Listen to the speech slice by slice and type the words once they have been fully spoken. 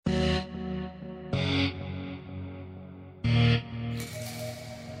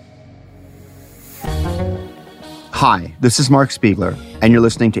Hi, this is Mark Spiegler, and you're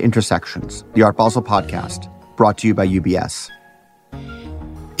listening to Intersections, the Art Basel podcast, brought to you by UBS.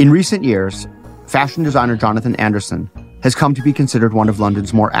 In recent years, fashion designer Jonathan Anderson has come to be considered one of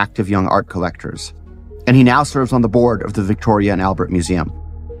London's more active young art collectors, and he now serves on the board of the Victoria and Albert Museum.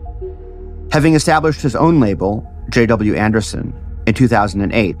 Having established his own label, J.W. Anderson, in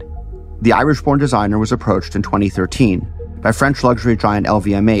 2008, the Irish-born designer was approached in 2013 by French luxury giant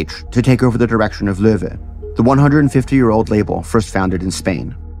LVMH to take over the direction of Loewe, the 150-year-old label first founded in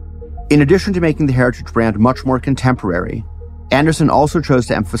Spain. In addition to making the heritage brand much more contemporary, Anderson also chose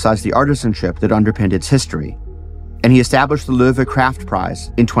to emphasize the artisanship that underpinned its history, and he established the Loewe Craft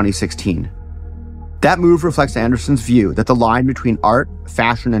Prize in 2016. That move reflects Anderson's view that the line between art,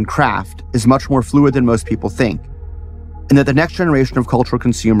 fashion, and craft is much more fluid than most people think, and that the next generation of cultural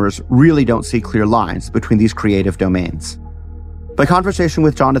consumers really don't see clear lines between these creative domains. My conversation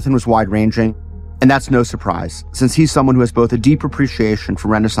with Jonathan was wide-ranging, and that's no surprise, since he's someone who has both a deep appreciation for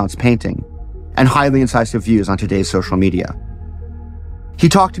Renaissance painting and highly incisive views on today's social media. He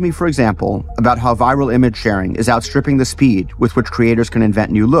talked to me, for example, about how viral image sharing is outstripping the speed with which creators can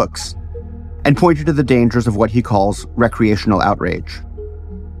invent new looks, and pointed to the dangers of what he calls recreational outrage.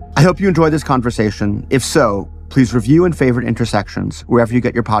 I hope you enjoy this conversation. If so, please review and favorite Intersections wherever you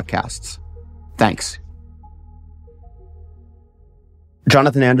get your podcasts. Thanks.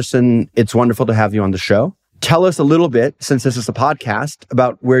 Jonathan Anderson, it's wonderful to have you on the show. Tell us a little bit, since this is a podcast,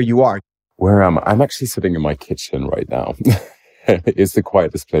 about where you are. Where am I? I'm actually sitting in my kitchen right now. It's the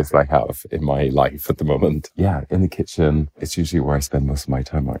quietest place I have in my life at the moment. Yeah, in the kitchen. It's usually where I spend most of my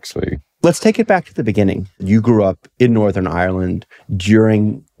time, actually. Let's take it back to the beginning. You grew up in Northern Ireland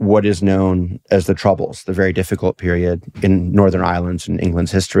during what is known as the Troubles, the very difficult period in Northern Ireland's and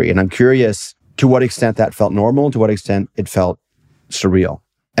England's history. And I'm curious to what extent that felt normal, to what extent it felt surreal,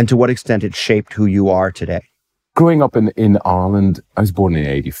 and to what extent it shaped who you are today. Growing up in Ireland, I was born in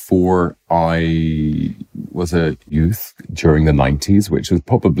 1984. I was a youth during the 90s, which was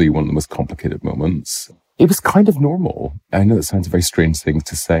probably one of the most complicated moments. It was kind of normal. I know that sounds a very strange thing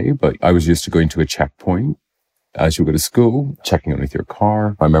to say, but I was used to going to a checkpoint as you go to school, checking underneath your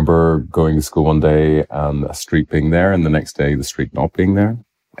car. I remember going to school one day and a street being there, and the next day the street not being there.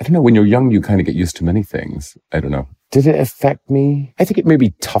 I don't know, when you're young, you kind of get used to many things. I don't know. Did it affect me? I think it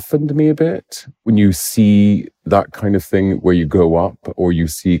maybe toughened me a bit when you see that kind of thing where you grow up or you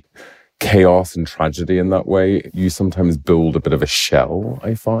see chaos and tragedy in that way. You sometimes build a bit of a shell,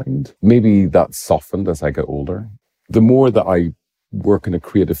 I find. Maybe that's softened as I get older. The more that I work in a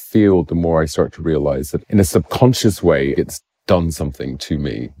creative field, the more I start to realize that in a subconscious way, it's done something to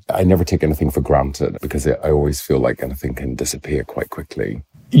me. I never take anything for granted because I always feel like anything can disappear quite quickly.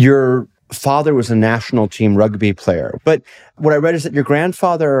 Your father was a national team rugby player, but what I read is that your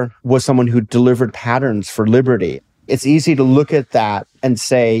grandfather was someone who delivered patterns for liberty. It's easy to look at that and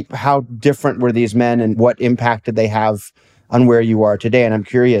say, how different were these men and what impact did they have on where you are today? And I'm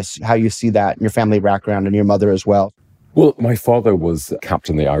curious how you see that in your family background and your mother as well. Well, my father was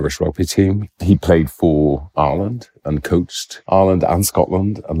captain of the Irish rugby team. He played for Ireland and coached Ireland and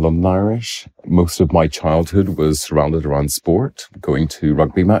Scotland and London Irish. Most of my childhood was surrounded around sport, going to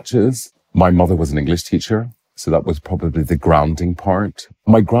rugby matches. My mother was an English teacher, so that was probably the grounding part.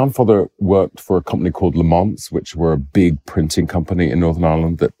 My grandfather worked for a company called Lamont, which were a big printing company in Northern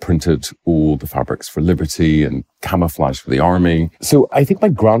Ireland that printed all the fabrics for Liberty and camouflage for the army. So I think my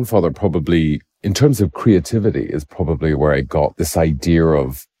grandfather probably, in terms of creativity, is probably where I got this idea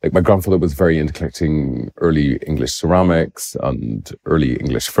of, like, my grandfather was very into collecting early English ceramics and early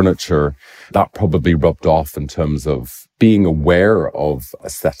English furniture. That probably rubbed off in terms of being aware of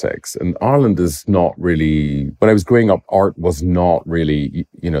aesthetics. And Ireland is not really, when I was growing up, art was not really,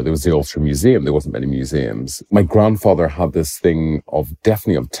 there was the Ulster Museum. There wasn't many museums. My grandfather had this thing of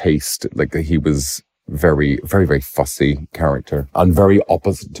definitely of taste, like he was very, very, very fussy character and very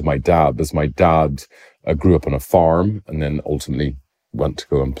opposite to my dad, because my dad grew up on a farm and then ultimately went to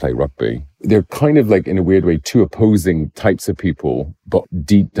go and play rugby. They're kind of like, in a weird way, two opposing types of people, but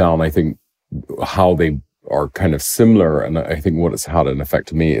deep down, I think how they are kind of similar. And I think what it's had an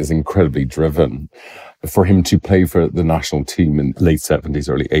effect on me is incredibly driven. For him to play for the national team in late 70s,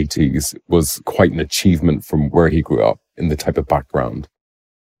 early 80s was quite an achievement from where he grew up in the type of background.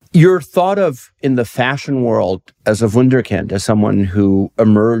 You're thought of in the fashion world as a wunderkind, as someone who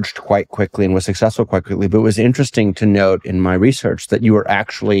emerged quite quickly and was successful quite quickly. But it was interesting to note in my research that you were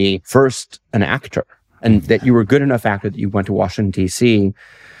actually first an actor, and that you were a good enough actor that you went to Washington, D.C.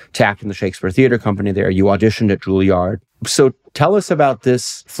 to act in the Shakespeare Theatre Company there. You auditioned at Juilliard. So tell us about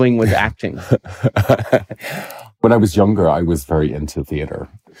this fling with acting. When I was younger, I was very into theatre.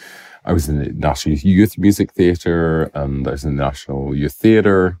 I was in the National Youth Music Theatre and I was in the National Youth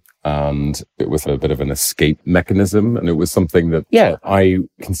Theatre. And it was a bit of an escape mechanism. And it was something that, I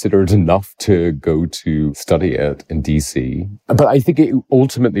considered enough to go to study it in DC. But I think it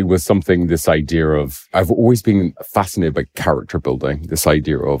ultimately was something, this idea of, I've always been fascinated by character building, this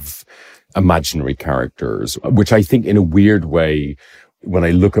idea of imaginary characters, which I think in a weird way, when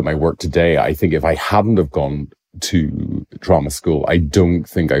I look at my work today, I think if I hadn't have gone to drama school, I don't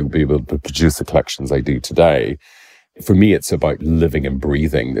think I would be able to produce the collections I do today. For me, it's about living and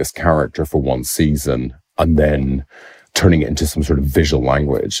breathing this character for one season and then turning it into some sort of visual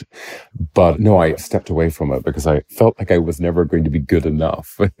language. But no, I stepped away from it because I felt like I was never going to be good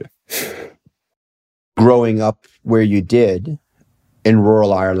enough. Growing up where you did in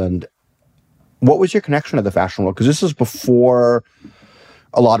rural Ireland, what was your connection to the fashion world? Because this is before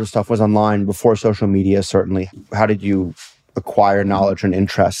a lot of stuff was online, before social media, certainly. How did you acquire knowledge and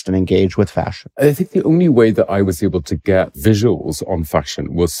interest and engage with fashion? I think the only way that I was able to get visuals on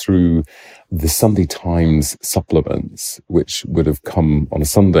fashion was through the Sunday Times supplements, which would have come on a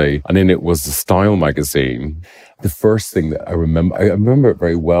Sunday. And in it was the Style magazine. The first thing that I remember it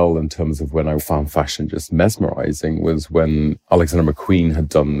very well in terms of when I found fashion just mesmerizing, was when Alexander McQueen had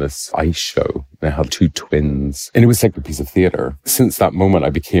done this ice show. They had two twins, and it was like a piece of theater. Since that moment, I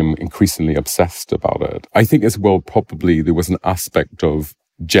became increasingly obsessed about it. I think as well, probably there was an aspect of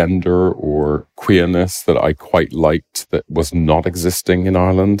gender or queerness that I quite liked that was not existing in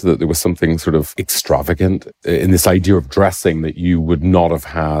Ireland, that there was something sort of extravagant in this idea of dressing that you would not have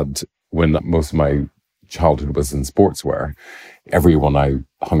had when most of my childhood was in sportswear. Everyone I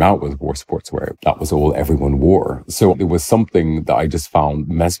hung out with wore sportswear. That was all everyone wore. So there was something that I just found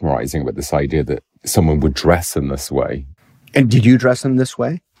mesmerizing about this idea that someone would dress in this way. And did you dress in this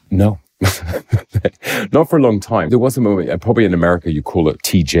way? No. Not for a long time. There was a moment, probably in America you call it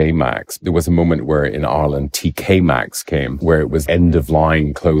TJ Maxx. There was a moment where in Ireland TK Maxx came, where it was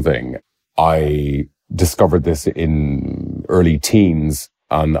end-of-line clothing. I discovered this in early teens.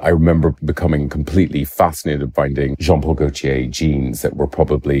 And I remember becoming completely fascinated finding Jean-Paul Gaultier jeans that were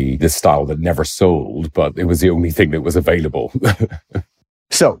probably the style that never sold, but it was the only thing that was available.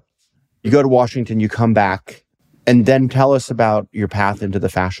 So you go to Washington, you come back, and then tell us about your path into the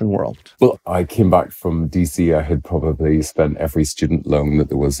fashion world. Well, I came back from DC. I had probably spent every student loan that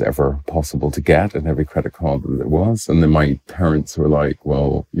there was ever possible to get and every credit card that there was. And then my parents were like,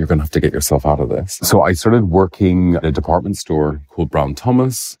 well, you're going to have to get yourself out of this. So I started working at a department store called Brown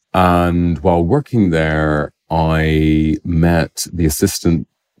Thomas. And while working there, I met the assistant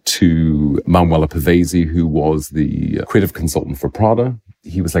to Manuela Pavesi, who was the creative consultant for Prada.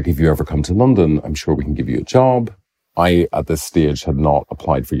 He was like, if you ever come to London, I'm sure we can give you a job. I, at this stage, had not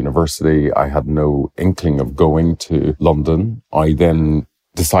applied for university. I had no inkling of going to London. I then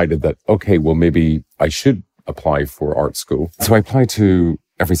decided that, okay, well, maybe I should apply for art school. So I applied to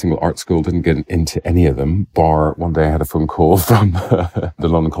every single art school, didn't get into any of them, bar one day I had a phone call from the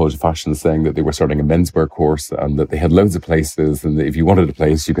London College of Fashion saying that they were starting a menswear course and that they had loads of places and that if you wanted a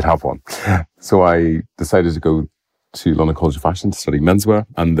place, you could have one. So I decided to go to London College of Fashion to study menswear.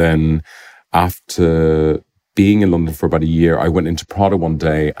 And then after being in London for about a year, I went into Prada one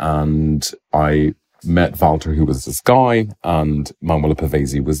day and I met Walter, who was this guy, and Manuela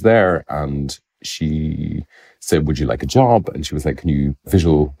Pavesi was there. And she said, would you like a job? And she was like, can you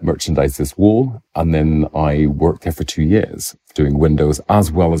visual merchandise this wool? And then I worked there for 2 years doing windows as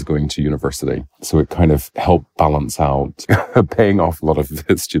well as going to university. So it kind of helped balance out paying off a lot of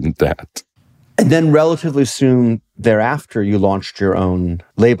student debt. And then relatively soon thereafter, you launched your own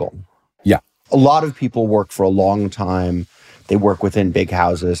label. Yeah. A lot of people work for a long time. They work within big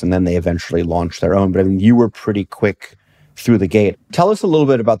houses and then they eventually launch their own. But I mean, you were pretty quick through the gate. Tell us a little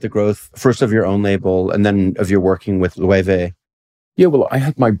bit about the growth, first of your own label and then of your working with Loewe. Yeah, well, I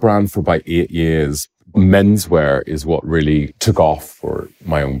had my brand for about 8 years. Menswear is what really took off for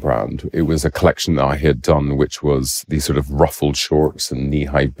my own brand. It was a collection that I had done, which was these sort of ruffled shorts and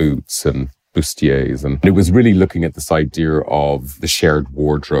knee-high boots and bustiers. And it was really looking at this idea of the shared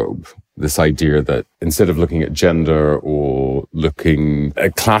wardrobe, this idea that instead of looking at gender or looking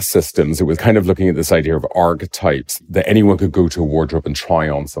at class systems, it was kind of looking at this idea of archetypes, that anyone could go to a wardrobe and try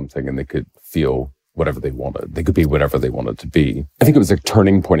on something and they could feel whatever they wanted. They could be whatever they wanted to be. I think it was a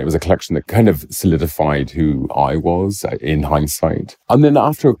turning point. It was a collection that kind of solidified who I was in hindsight. And then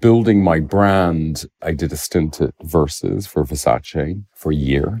after building my brand, I did a stint at Versus for Versace for a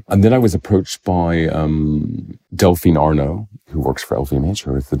year. And then I was approached by Delphine Arnault, who works for LVMH,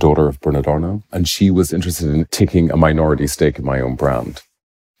 who is the daughter of Bernard Arnault. And she was interested in taking a minority stake in my own brand.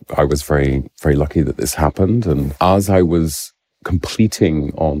 I was very, very lucky that this happened. And as I was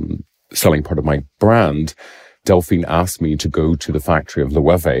completing on selling part of my brand, Delphine asked me to go to the factory of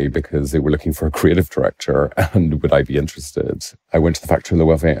Loewe because they were looking for a creative director and would I be interested? I went to the factory of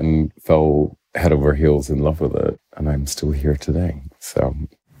Loewe and fell head over heels in love with it. And I'm still here today. So,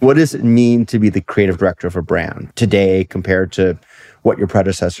 what does it mean to be the creative director of a brand today compared to what your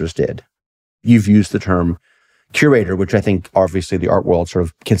predecessors did? You've used the term curator, which I think obviously the art world sort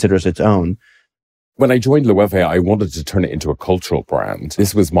of considers its own. When I joined Loewe, I wanted to turn it into a cultural brand.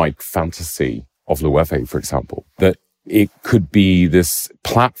 This was my fantasy of Loewe, for example, that it could be this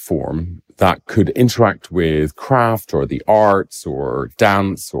platform that could interact with craft or the arts or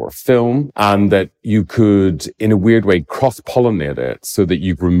dance or film, and that you could, in a weird way, cross-pollinate it so that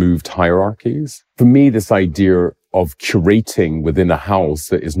you've removed hierarchies. For me, this idea of curating within a house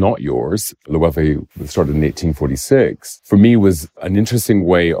that is not yours, Loewe started in 1846, for me was an interesting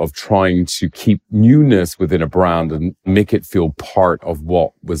way of trying to keep newness within a brand and make it feel part of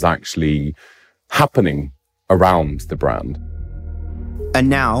what was actually happening around the brand. And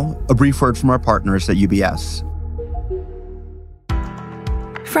now, a brief word from our partners at UBS.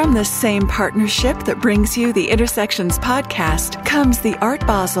 From the same partnership that brings you the Intersections podcast comes the Art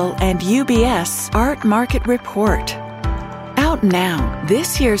Basel and UBS Art Market Report. Out now,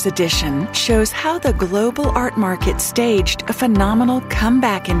 this year's edition shows how the global art market staged a phenomenal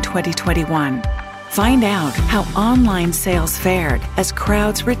comeback in 2021. Find out how online sales fared as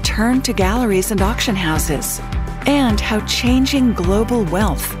crowds returned to galleries and auction houses, and how changing global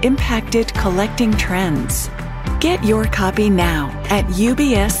wealth impacted collecting trends. Get your copy now at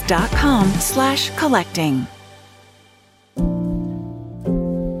ubs.com/collecting.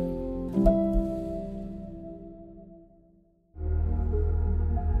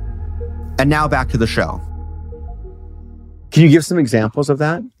 And now back to the show. Can you give some examples of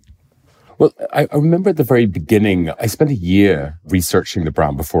that? Well, I remember at the very beginning, I spent a year researching the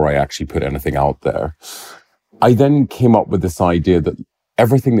brand before I actually put anything out there. I then came up with this idea that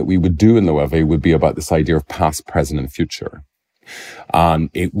everything that we would do in Loewe would be about this idea of past, present, and future. And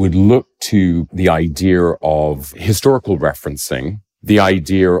it would look to the idea of historical referencing, the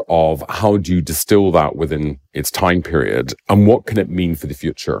idea of how do you distill that within its time period, and what can it mean for the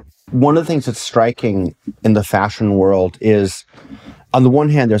future? One of the things that's striking in the fashion world is, on the one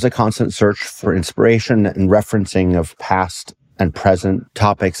hand, there's a constant search for inspiration and referencing of past and present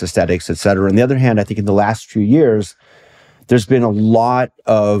topics, aesthetics, et cetera. On the other hand, I think in the last few years, there's been a lot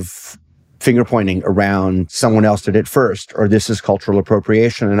of finger pointing around someone else did it first, or this is cultural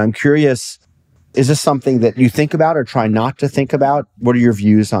appropriation. And I'm curious, is this something that you think about or try not to think about? What are your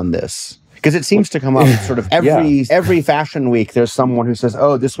views on this? Because it seems to come up sort of every fashion week, there's someone who says,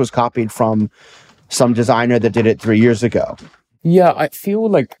 oh, this was copied from some designer that did it 3 years ago. Yeah, I feel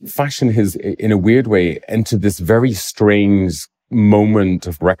like fashion has, in a weird way, entered this very strange moment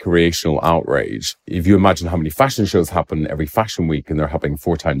of recreational outrage. If you imagine how many fashion shows happen every fashion week, and they're happening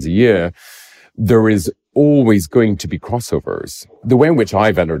 4 times a year, there is always going to be crossovers. The way in which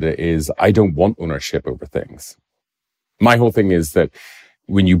I've entered it is I don't want ownership over things. My whole thing is that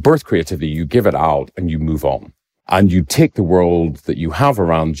when you birth creativity, you give it out and you move on. And you take the world that you have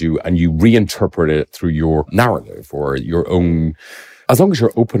around you and you reinterpret it through your narrative or your own, as long as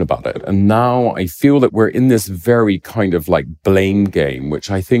you're open about it. And now I feel that we're in this very kind of like blame game,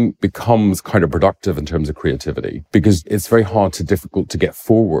 which I think becomes counterproductive in terms of creativity, because it's very difficult to get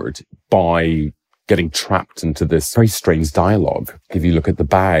forward by getting trapped into this very strange dialogue. If you look at the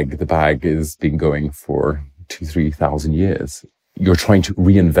bag has been going for 2,000-3,000 years. You're trying to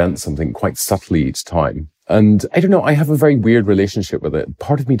reinvent something quite subtly each time. And I don't know, I have a very weird relationship with it.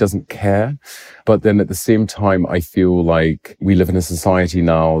 Part of me doesn't care, but then at the same time, I feel like we live in a society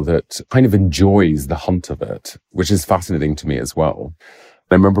now that kind of enjoys the hunt of it, which is fascinating to me as well.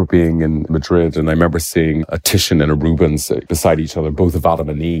 I remember being in Madrid and I remember seeing a Titian and a Rubens beside each other, both of Adam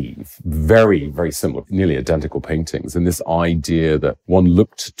and Eve. Very, very similar, nearly identical paintings. And this idea that one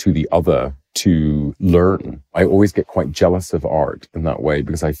looked to the other to learn. I always get quite jealous of art in that way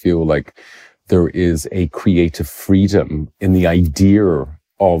because I feel like there is a creative freedom in the idea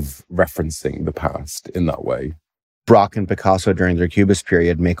of referencing the past in that way. Braque and Picasso during their Cubist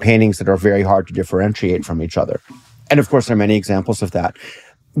period make paintings that are very hard to differentiate from each other. And of course, there are many examples of that.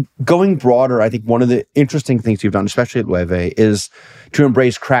 Going broader, I think one of the interesting things you've done, especially at Loewe, is to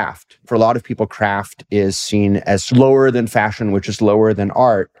embrace craft. For a lot of people, craft is seen as lower than fashion, which is lower than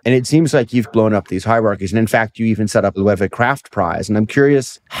art. And it seems like you've blown up these hierarchies. And in fact, you even set up the Loewe Craft Prize. And I'm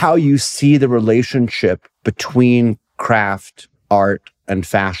curious how you see the relationship between craft, art, and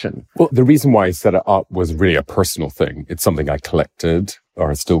fashion. Well, the reason why I set it up was really a personal thing. It's something I collected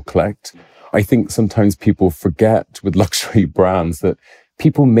or I still collect. I think sometimes people forget with luxury brands that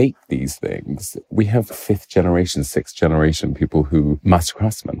people make these things. We have 5th generation, 6th generation people who, master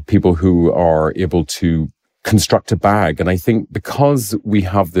craftsmen, people who are able to construct a bag. And I think because we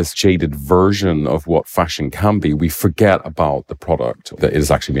have this jaded version of what fashion can be, we forget about the product that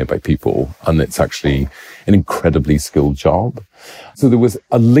is actually made by people. And it's actually an incredibly skilled job. So there was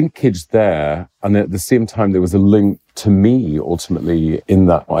a linkage there. And at the same time, there was a link to me, ultimately, in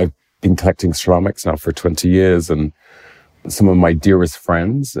that I've been collecting ceramics now for 20 years. And some of my dearest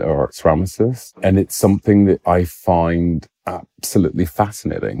friends are ceramicists. And it's something that I find absolutely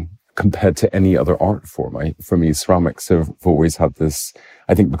fascinating compared to any other art form. For me, ceramics have always had this,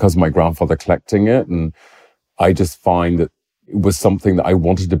 I think because of my grandfather collecting it, and I just find that it was something that I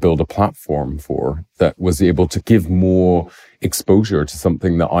wanted to build a platform for that was able to give more exposure to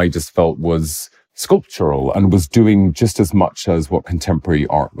something that I just felt was sculptural and was doing just as much as what contemporary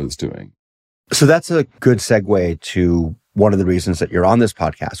art was doing. So that's a good segue to one of the reasons that you're on this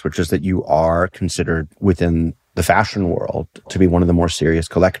podcast, which is that you are considered within the fashion world to be one of the more serious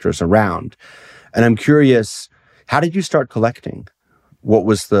collectors around. And I'm curious, how did you start collecting? What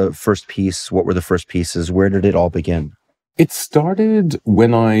was the first piece? What were the first pieces? Where did it all begin? It started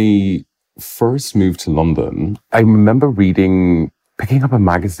when I first moved to London. I remember picking up a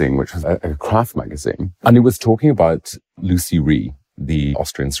magazine, which was a craft magazine, and it was talking about Lucy Rie, the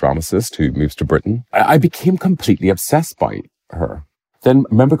Austrian ceramicist who moves to Britain. I became completely obsessed by her. Then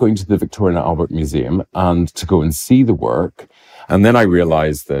I remember going to the Victoria and Albert Museum and to go and see the work. And then I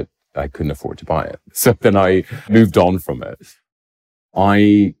realized that I couldn't afford to buy it. So then I moved on from it.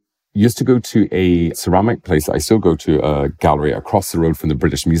 I used to go to a ceramic place. I still go to a gallery across the road from the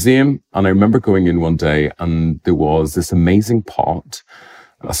British Museum. And I remember going in one day and there was this amazing pot,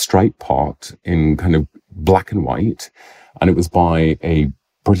 a striped pot in kind of black and white. And it was by a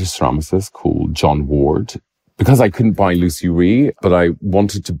British ceramicist called John Ward. Because I couldn't buy Lucy Rie, but I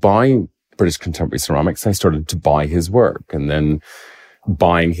wanted to buy British contemporary ceramics, I started to buy his work. And then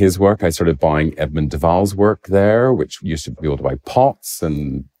buying his work, I started buying Edmond Duval's work there, which used to be able to buy pots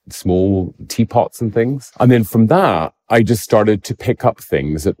and small teapots and things. And then from that, I just started to pick up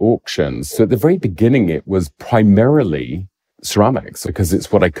things at auctions. So at the very beginning, it was primarily ceramics because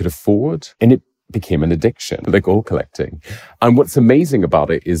it's what I could afford. And it became an addiction, like all collecting. And what's amazing about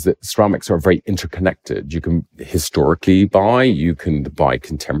it is that ceramics are very interconnected. You can historically buy, you can buy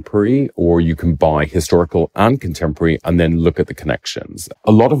contemporary, or you can buy historical and contemporary and then look at the connections.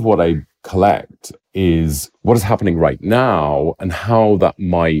 A lot of what I collect is what is happening right now and how that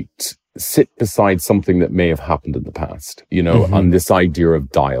might sit beside something that may have happened in the past, and this idea of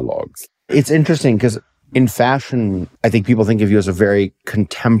dialogues. It's interesting because in fashion, I think people think of you as a very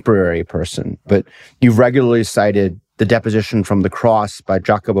contemporary person, but you've regularly cited the Deposition from the Cross by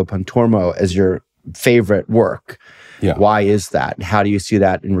Jacopo Pontormo as your favorite work. Yeah. Why is that? How do you see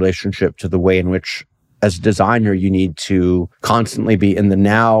that in relationship to the way in which, as a designer, you need to constantly be in the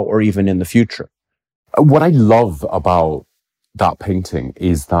now or even in the future? What I love about that painting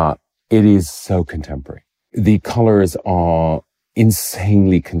is that it is so contemporary. The colors are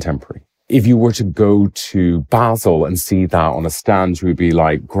insanely contemporary. If you were to go to Basel and see that on a stand, you would be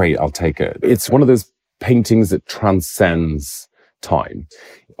like, great, I'll take it. It's one of those paintings that transcends time.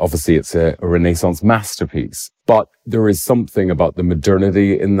 Obviously, it's a Renaissance masterpiece, but there is something about the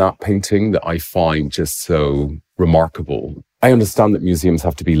modernity in that painting that I find just so remarkable. I understand that museums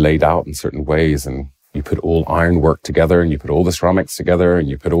have to be laid out in certain ways, and you put all ironwork together, and you put all the ceramics together, and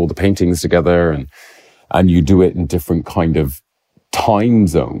you put all the paintings together, and you do it in different kind of time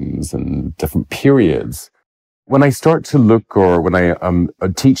zones and different periods. When I start to look, or when I am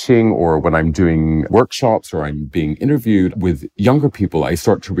teaching, or when I'm doing workshops, or I'm being interviewed with younger people, I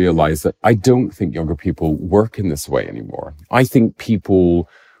start to realize that I don't think younger people work in this way anymore. I think people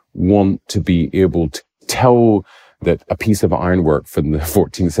want to be able to tell that a piece of ironwork from the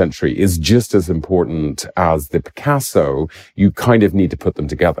 14th century is just as important as the Picasso. You kind of need to put them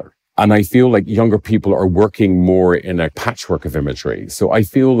together. And I feel like younger people are working more in a patchwork of imagery. So I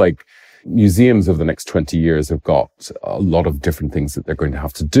feel like museums over the next 20 years have got a lot of different things that they're going to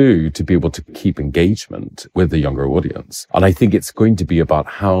have to do to be able to keep engagement with the younger audience. And I think it's going to be about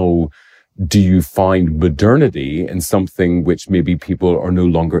how do you find modernity in something which maybe people are no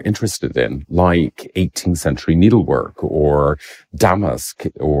longer interested in, like 18th century needlework or damask,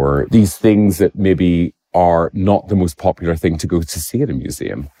 or these things that maybe are not the most popular thing to go to see at a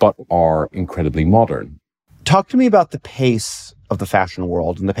museum, but are incredibly modern. Talk to me about the pace of the fashion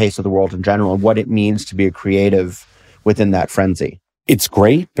world and the pace of the world in general, and what it means to be a creative within that frenzy. It's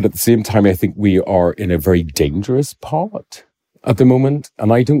great, but at the same time, I think we are in a very dangerous part at the moment.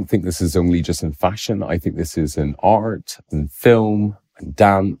 And I don't think this is only just in fashion. I think this is in art, in film,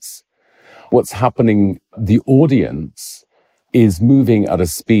 dance. What's happening, the audience is moving at a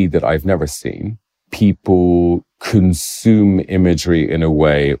speed that I've never seen. People consume imagery in a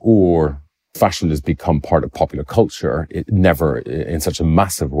way, or fashion has become part of popular culture, it never in such a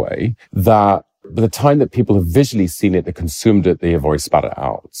massive way, that by the time that people have visually seen it, they consumed it, they have already spat it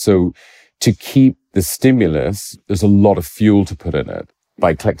out. So to keep the stimulus, there's a lot of fuel to put in it.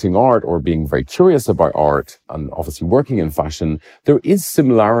 By collecting art or being very curious about art and obviously working in fashion, there is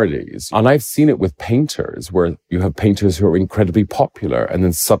similarities. And I've seen it with painters where you have painters who are incredibly popular and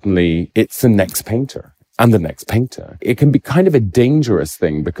then suddenly it's the next painter and the next painter. It can be kind of a dangerous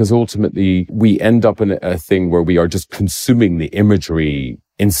thing because ultimately we end up in a thing where we are just consuming the imagery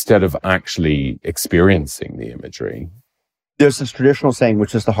instead of actually experiencing the imagery. There's this traditional saying,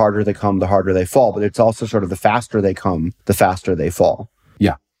 which is the harder they come, the harder they fall. But it's also sort of the faster they come, the faster they fall.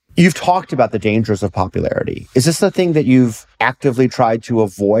 Yeah. You've talked about the dangers of popularity. Is this the thing that you've actively tried to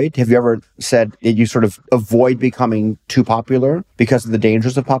avoid? Have you ever said that you sort of avoid becoming too popular because of the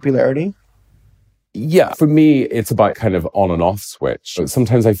dangers of popularity? Yeah, for me, it's about kind of on and off switch.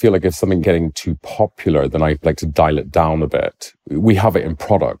 Sometimes I feel like if something getting too popular, then I like to dial it down a bit. We have it in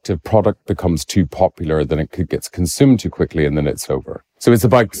product. If product becomes too popular, then it gets consumed too quickly and then it's over. So it's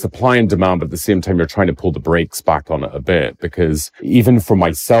about supply and demand, but at the same time, you're trying to pull the brakes back on it a bit because even for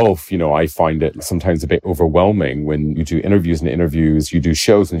myself, I find it sometimes a bit overwhelming when you do interviews, you do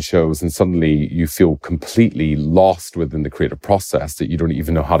shows, and suddenly you feel completely lost within the creative process that you don't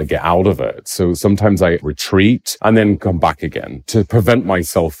even know how to get out of it. So sometimes I retreat and then come back again to prevent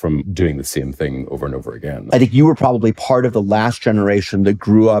myself from doing the same thing over and over again. I think you were probably part of the last generation that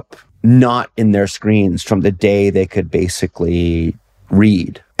grew up not in their screens from the day they could basically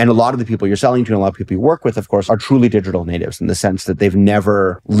read. And a lot of the people you're selling to and a lot of people you work with, of course, are truly digital natives in the sense that they've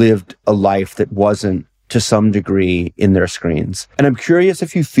never lived a life that wasn't to some degree in their screens. And I'm curious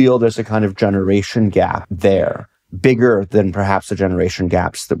if you feel there's a kind of generation gap there, bigger than perhaps the generation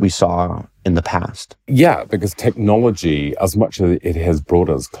gaps that we saw in the past. Yeah, because technology, as much as it has brought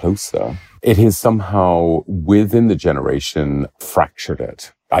us closer, it has somehow within the generation fractured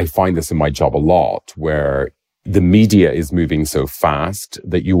it. I find this in my job a lot where the media is moving so fast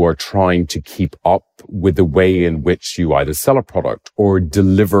that you are trying to keep up with the way in which you either sell a product or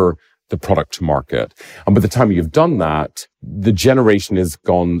deliver the product to market. And by the time you've done that, the generation has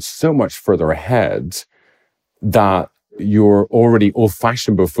gone so much further ahead that you're already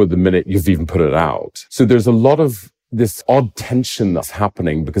old-fashioned before the minute you've even put it out. So there's a lot of this odd tension that's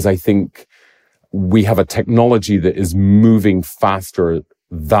happening because I think we have a technology that is moving faster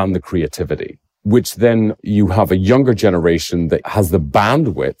than the creativity, which then you have a younger generation that has the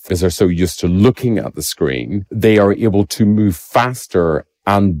bandwidth, because they're so used to looking at the screen, they are able to move faster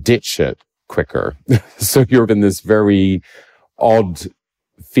and ditch it quicker. So you're in this very odd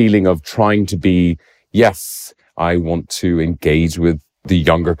feeling of trying to be, yes, I want to engage with the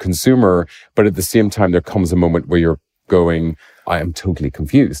younger consumer, but at the same time, there comes a moment where you're going, I am totally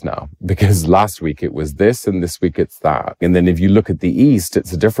confused now because last week it was this and this week it's that. And then if you look at the East,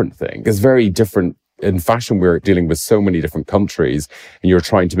 it's a different thing. It's very different. In fashion, we're dealing with so many different countries and you're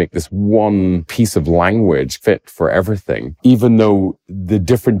trying to make this one piece of language fit for everything, even though the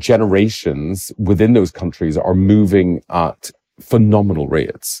different generations within those countries are moving at phenomenal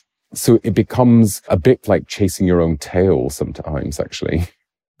rates. So it becomes a bit like chasing your own tail sometimes, actually.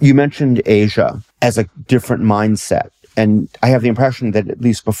 You mentioned Asia as a different mindset. And I have the impression that at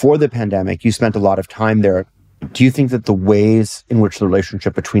least before the pandemic, you spent a lot of time there. Do you think that the ways in which the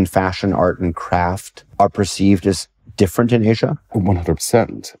relationship between fashion, art, and craft are perceived as different in Asia?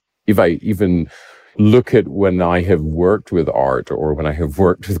 100%. If I even look at when I have worked with art or when I have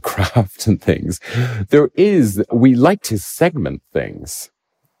worked with craft and things, we like to segment things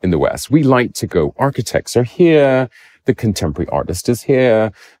in the West. We like to go, architects are here, the contemporary artist is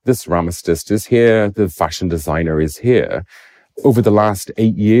here, the ceramicist is here, the fashion designer is here. Over the last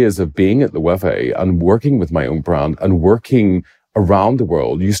 8 years of being at the Loewe and working with my own brand and working around the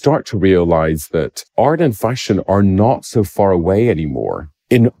world, you start to realize that art and fashion are not so far away anymore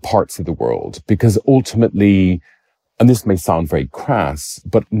in parts of the world, because ultimately, and this may sound very crass,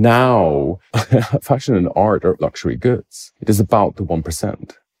 but now fashion and art are luxury goods. It is about the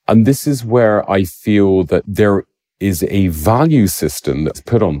 1%. And this is where I feel that there is a value system that's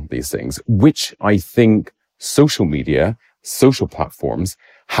put on these things, which I think social media, social platforms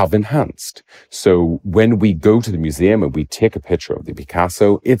have enhanced. So when we go to the museum and we take a picture of the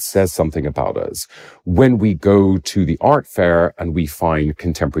Picasso, it says something about us. When we go to the art fair and we find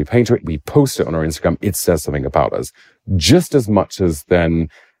contemporary painter, we post it on our Instagram, it says something about us. Just as much as then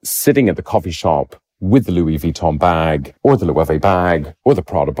sitting at the coffee shop with the Louis Vuitton bag or the Loewe bag or the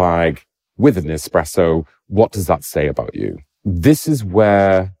Prada bag with an espresso, what does that say about you? This is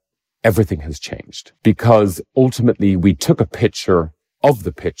where everything has changed, because ultimately we took a picture of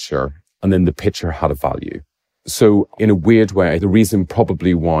the picture and then the picture had a value. So in a weird way, the reason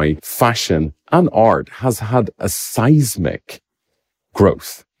probably why fashion and art has had a seismic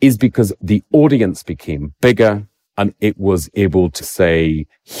growth is because the audience became bigger and it was able to say,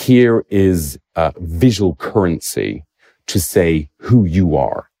 here is a visual currency to say who you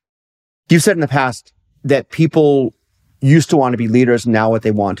are. You've said in the past that people used to want to be leaders, and now what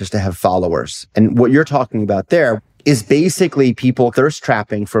they want is to have followers. And what you're talking about there is basically people thirst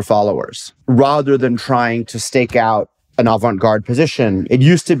trapping for followers rather than trying to stake out an avant-garde position. It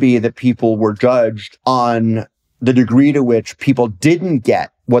used to be that people were judged on the degree to which people didn't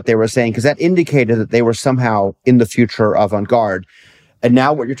get what they were saying, because that indicated that they were somehow in the future avant-garde. And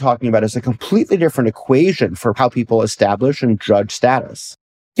now what you're talking about is a completely different equation for how people establish and judge status.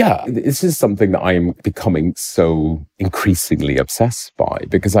 Yeah, this is something that I am becoming so increasingly obsessed by,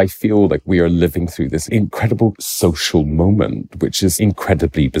 because I feel like we are living through this incredible social moment, which is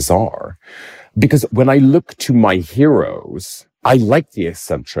incredibly bizarre. Because when I look to my heroes, I like the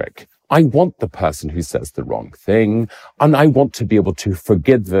eccentric. I want the person who says the wrong thing, and I want to be able to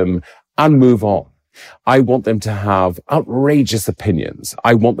forgive them and move on. I want them to have outrageous opinions.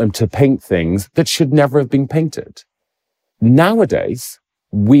 I want them to paint things that should never have been painted. Nowadays,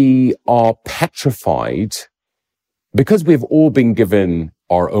 we are petrified because we've all been given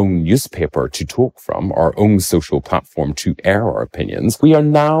our own newspaper to talk from, our own social platform to air our opinions. We are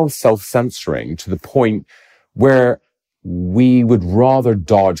now self-censoring to the point where we would rather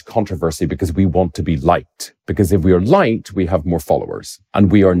dodge controversy because we want to be liked. Because if we are liked, we have more followers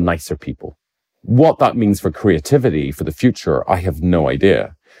and we are nicer people. What that means for creativity for the future, I have no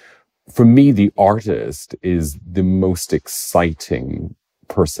idea. For me, the artist is the most exciting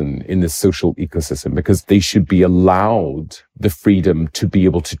person in the social ecosystem, because they should be allowed the freedom to be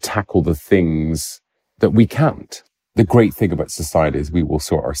able to tackle the things that we can't. The great thing about society is we will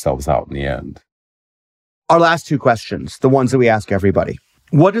sort ourselves out in the end. Our last two questions, the ones that we ask everybody.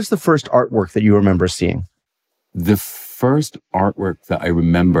 What is the first artwork that you remember seeing? The first artwork that I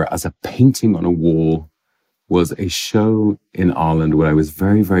remember as a painting on a wall was a show in Ireland when I was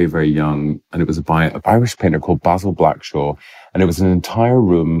very, very, very young. And it was by an Irish painter called Basil Blackshaw. And it was an entire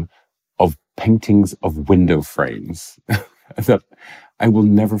room of paintings of window frames that I will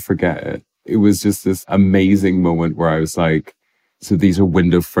never forget it. It was just this amazing moment where I was like, so these are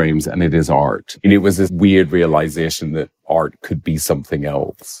window frames and it is art. And it was this weird realization that art could be something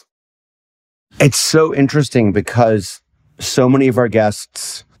else. It's so interesting because so many of our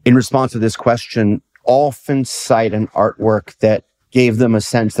guests, in response to this question, often cite an artwork that gave them a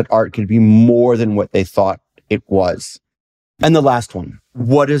sense that art could be more than what they thought it was. And the last one,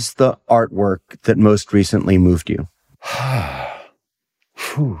 what is the artwork that most recently moved you?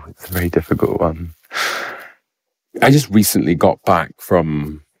 It's a very difficult one. I just recently got back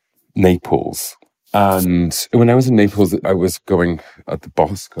from Naples. And when I was in Naples, I was going at the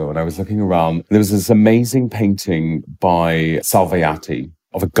Bosco and I was looking around. There was this amazing painting by Salviati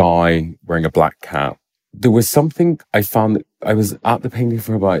of a guy wearing a black cap. There was something I found. I was at the painting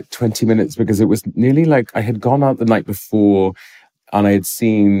for about 20 minutes because it was nearly like I had gone out the night before and I had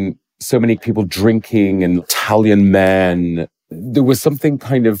seen so many people drinking and Italian men. There was something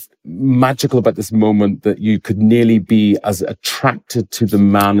kind of magical about this moment that you could nearly be as attracted to the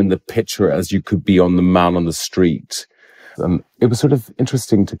man in the picture as you could be on the man on the street. And it was sort of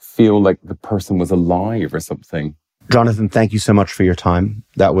interesting to feel like the person was alive or something. Jonathan, thank you so much for your time.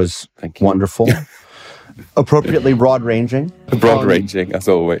 That was wonderful. Appropriately broad-ranging. Broad-ranging, as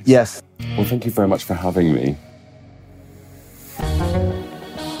always. Yes. Well, thank you very much for having me.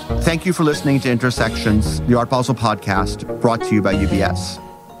 Thank you for listening to Intersections, the Art Basel podcast, brought to you by UBS.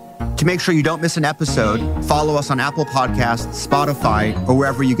 To make sure you don't miss an episode, follow us on Apple Podcasts, Spotify, or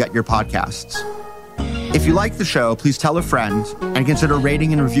wherever you get your podcasts. If you like the show, please tell a friend and consider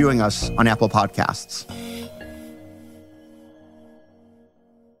rating and reviewing us on Apple Podcasts.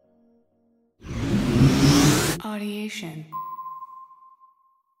 Audiation.